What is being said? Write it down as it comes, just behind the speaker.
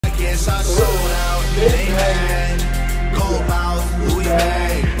guess I sold out. They mad. Gold mouth, Louis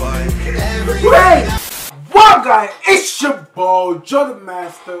bag, but everything. What guys? It's your boy Joe the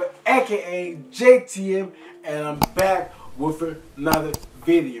Master, aka JTM, and I'm back with another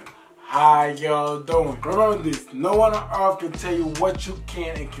video. How y'all doing? Remember this, no one on earth can tell you what you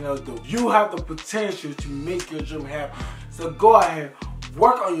can and cannot do. You have the potential to make your dream happen. So go ahead,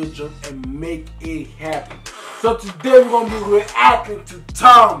 work on your dream and make it happen. So today we're going to be reacting to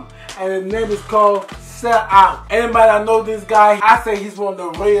Tom, and the name is called SELLOUT. Anybody that know this guy, I say he's one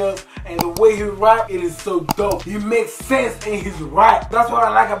of the reals, and the way he rap, it is so dope. He makes sense in his rap. That's what I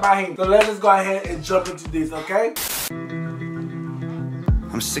like about him. So let's just go ahead and jump into this, okay?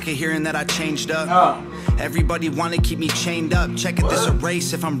 I'm sick of hearing that I changed up. Everybody wanna keep me chained up. Check it, this a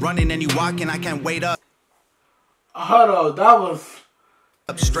race. If I'm running and you walking, I can't wait up. Hold on, that was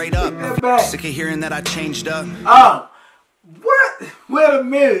up straight up. Sick of hearing that I changed up. What? Wait a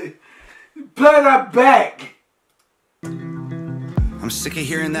minute. Play that back. I'm sick of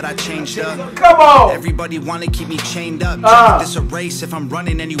hearing that I changed up. Come on. Everybody wanna keep me chained up. Check it, this a race. If I'm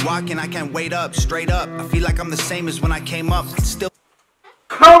running and you walking, I can't wait up. Straight up. I feel like I'm the same as when I came up. It's still.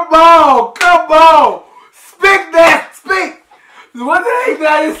 Come on, come on. Speak that, speak. What the heck did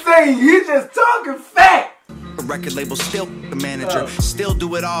I just say? You just talking fact. A record label, still the manager. Still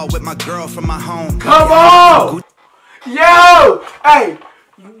do it all with my girl from my home. Come on. Yo, hey,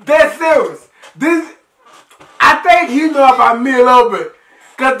 that's serious. This, I think he know about me a little bit.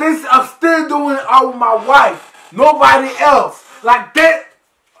 Cause this, I'm still doing it all with my wife. Nobody else. Like that.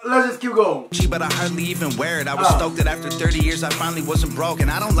 Let's just keep going. But I hardly even wear it. I was stoked that after 30 years I finally wasn't broke.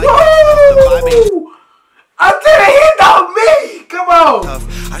 And I don't like the I'm telling you, know me. Come on.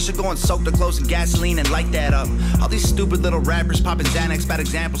 I should go and soak the clothes in gasoline and light that up. All these stupid little rappers popping Xanax, bad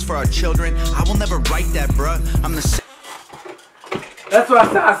examples for our children. I will never write that, bruh. I'm the. That's why I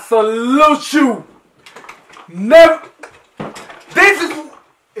said I salute you. Never. This is.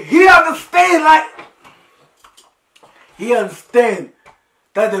 He understand, like. He understand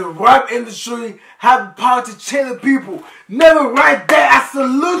that the rap industry have the power to change the people. Never write that. I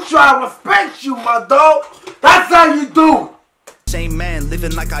salute you. I respect you, my dog. That's how you do. Same man,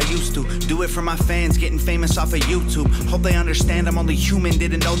 living like I used to. Do it for my fans, getting famous off of YouTube. Hope they understand I'm only human.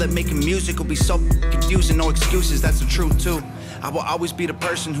 Didn't know that making music will be so confusing. No excuses, that's the truth too. I will always be the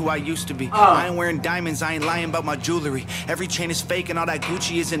person who I used to be. I ain't wearing diamonds, I ain't lying about my jewelry. Every chain is fake and all that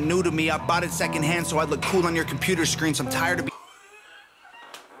Gucci isn't new to me. I bought it secondhand so I look cool on your computer screens. I'm tired of being.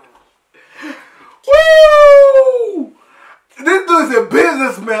 Woo! This dude's a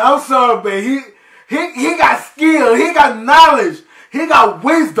businessman. I'm sorry, man. He got skill. He got knowledge. He got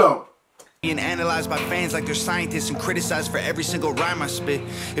wisdom. Being analyzed by fans like they're scientists and criticized for every single rhyme I spit.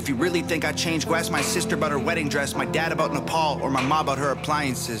 If you really think I changed, go ask my sister about her wedding dress, my dad about Nepal, or my mom about her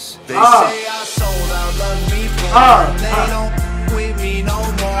appliances. They say I sold out, love me for they don't with me no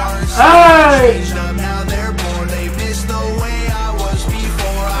more. So I changed up, now they're bored. They miss the way I was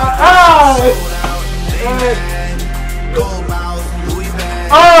before. I sold out, they mad. Gold mouth, Louis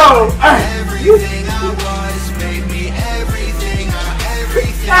bag. Everything I was made me everything.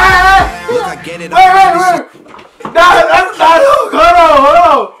 Look, I get it. Wait. That's not hook. Hold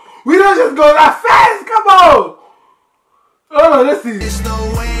on. We don't just go that fast. Come on. Hold on, let's see. It's the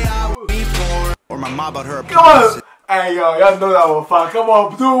way I would be born. Or my mom about her. Come on. Hey, y'all know that one fine. Come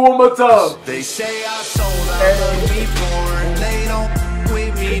on, do it one more time. They say I sold out, be born. They don't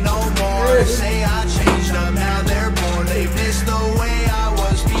with me no more. Say I changed up, now they're bored. They missed the way I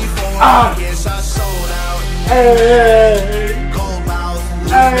was before. I guess I sold out. Hey. Gold mouth,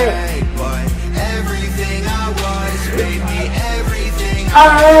 bag, but everything I was made me everything I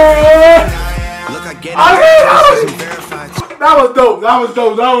am. Look, I get it. That was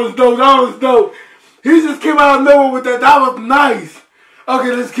dope. He just came out of nowhere with that. That was nice.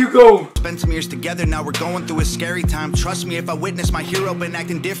 Okay, let's keep going. Spent some years together, now we're going through a scary time. Trust me, if I witnessed my hero been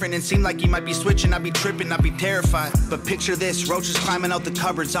acting different and seemed like he might be switching, I'd be tripping, I'd be terrified. But picture this, roaches climbing out the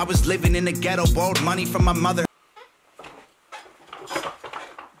cupboards. I was living in the ghetto, borrowed money from my mother.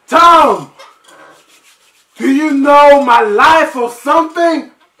 Tom, do you know my life or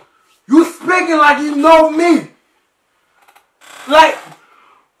something? You speaking like you know me. Like,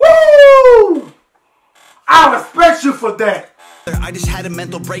 woo! I respect you for that. I just had a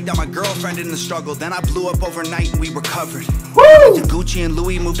mental breakdown, my girlfriend in the struggle. Then I blew up overnight and we recovered. Woo! To Gucci and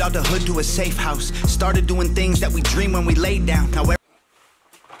Louis, moved out the hood to a safe house. Started doing things that we dream when we laid down. Now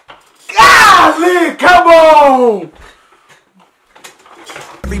Golly, come on!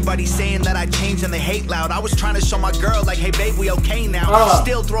 everybody saying that I changed and they hate loud. I was trying to show my girl like, hey babe, we okay now.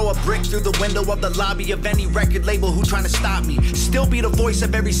 Still throw a brick through the window of the lobby of any record label who trying to stop me. Still be the voice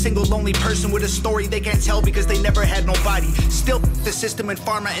of every single lonely person with a story they can't tell because they never had nobody. Still the system and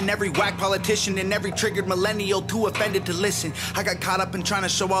pharma and every whack politician and every triggered millennial too offended to listen. I got caught up in trying to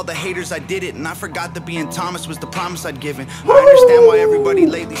show all the haters I did it, and I forgot that being Thomas was the promise I'd given. I understand why everybody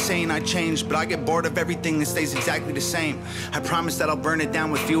lately saying I changed, but I get bored of everything that stays exactly the same. I promise that I'll burn it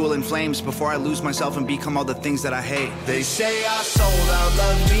down with fuel and flames before I lose myself and become all the things that I hate. They say I sold out,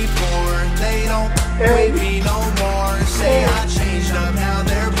 love me poor. They don't wait me no more. Say I changed up, now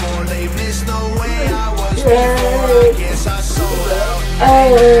they're bored. They miss the way I was before. I guess I sold out.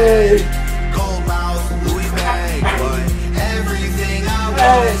 Cold mouth, Louis bag, but everything I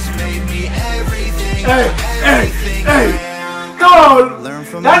was made me everything. Everything I am. Come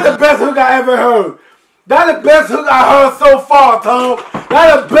on, that's the best hook I ever heard. That's the best hook I heard so far, Tom.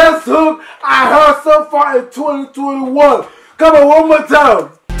 That's the best hook I heard so far in 2021. Come on, one more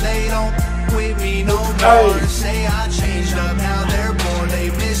time. They don't with me no more. Say I changed up, now they're bored. They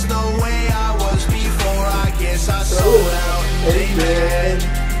miss the way I was before. I guess I sold out. They mad.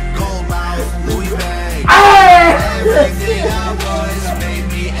 Cold mouth, Louis bag. Everything I was made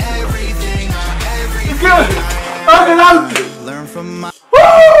me everything I learn from my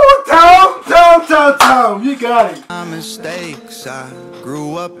Tom, you got it. My mistakes, I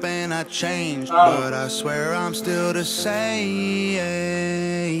grew up and I changed, but I swear I'm still the same.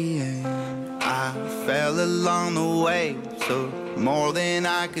 I fell along the way, so more than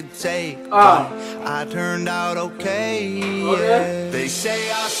I could take, but I turned out okay. They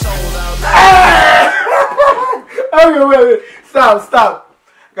say I sold out. Okay, wait, stop.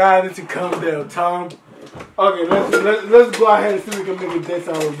 God, I need to calm down, Tom. Okay, let's go ahead and see if we can make a dance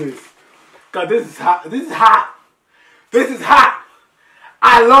out of this. God, this is hot. This is hot.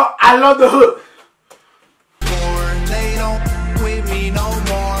 I love the hook. They don't with me no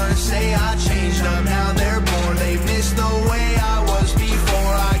more. Say I changed up, now they're bored. They missed the way I was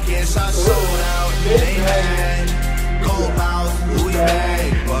before. I guess I sold out. They mad. Gold mouth, Louis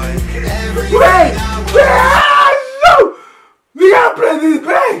bag, but everything I was. We gotta play this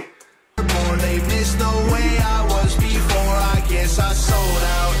back. They missed the way I was before. I guess I sold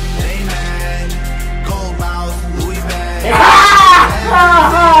out. They mad. Gold mouth, Louis bag.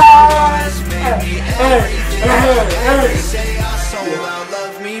 They say I sold out,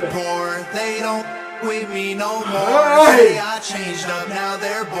 love me poor. They don't with me no more. Say I changed up, now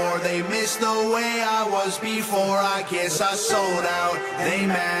they're bored. They missed the way I was before. I guess I sold out. They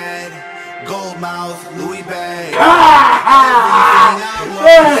mad. Gold mouth, Louis bag. Everything I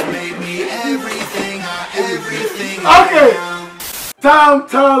was made me everything. Okay. Tom.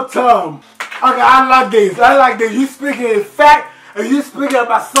 Okay, I like this. You speaking in fact, and you speaking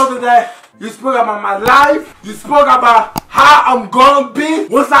about something that you spoke about my life. You spoke about how I'm gonna be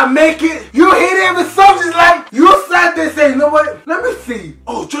once I make it. You hit every subject like you sat there saying, you know what? Let me see.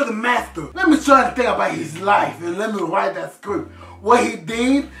 Oh, Joe the Master. Let me try to think about his life and let me write that script. What he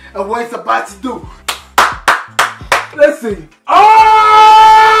did and what he's about to do. Let's see.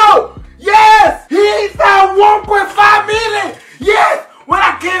 Oh! Yes! He's at 1.5 million! Yes! When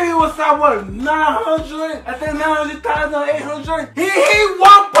I came here, was at what? 900? I think 900,000, 800. He hit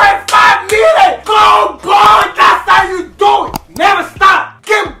 1.5 million! Go, boy! That's how you do it! Never stop!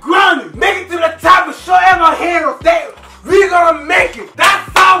 Keep grinding! Make it to the top and show everyone haters that we're gonna make it! That's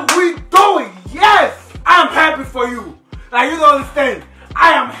how we do it! Yes! I'm happy for you! Like, you don't understand.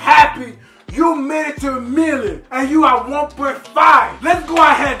 I am happy you made it to 1 million and you are 1.5. Let's go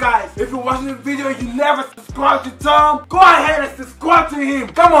ahead, guys. If you're watching this video and you never subscribed to Tom, go ahead and subscribe to him.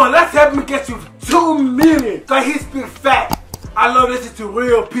 Come on, let's help him get to 2 million. So he's been fat. I love listening to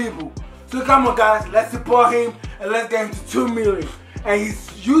real people. So come on, guys. Let's support him and let's get him to 2 million. And his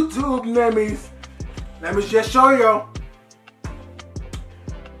YouTube name is, let me just show you.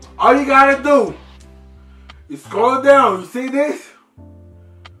 All you gotta do, you scroll down, you see this?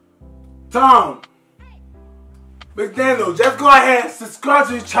 Tom MacDonald, just go ahead and subscribe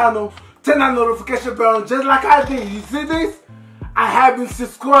to your channel, turn that notification bell on just like I did. You see this? I have been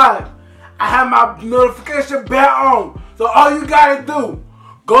subscribed. I have my notification bell on. So all you gotta do,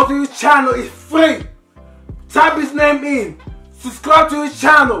 go to his channel, it's free. Type his name in, subscribe to his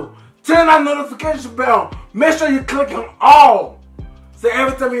channel, turn that notification bell, make sure you click on all. So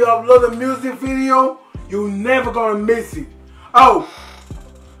every time you upload a music video, you're never gonna miss it. Oh,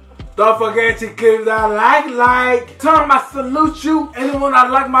 don't forget to click that like. Tom, I salute you. Anyone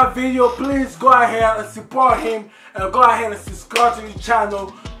that like my video, please go ahead and support him And go ahead and subscribe to the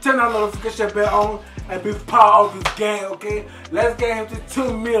channel, turn that notification bell on, and be part of this gang, okay? Let's get him to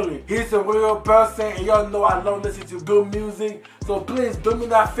 2 million. He's a real person, and y'all know I love listening to good music. So please do me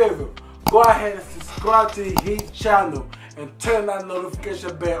that favor. Go ahead and subscribe to his channel and turn that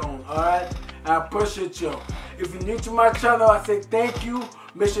notification bell on, alright? I appreciate y'all. If you're new to my channel, I say thank you.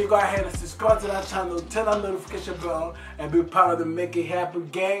 Make sure you go ahead and subscribe to that channel, turn that notification bell on, and be part of the Make It Happen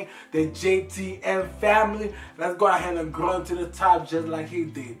gang, the JTM family. Let's go ahead and grow to the top just like he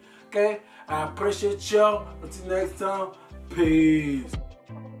did. Okay? I appreciate y'all. Until next time, peace.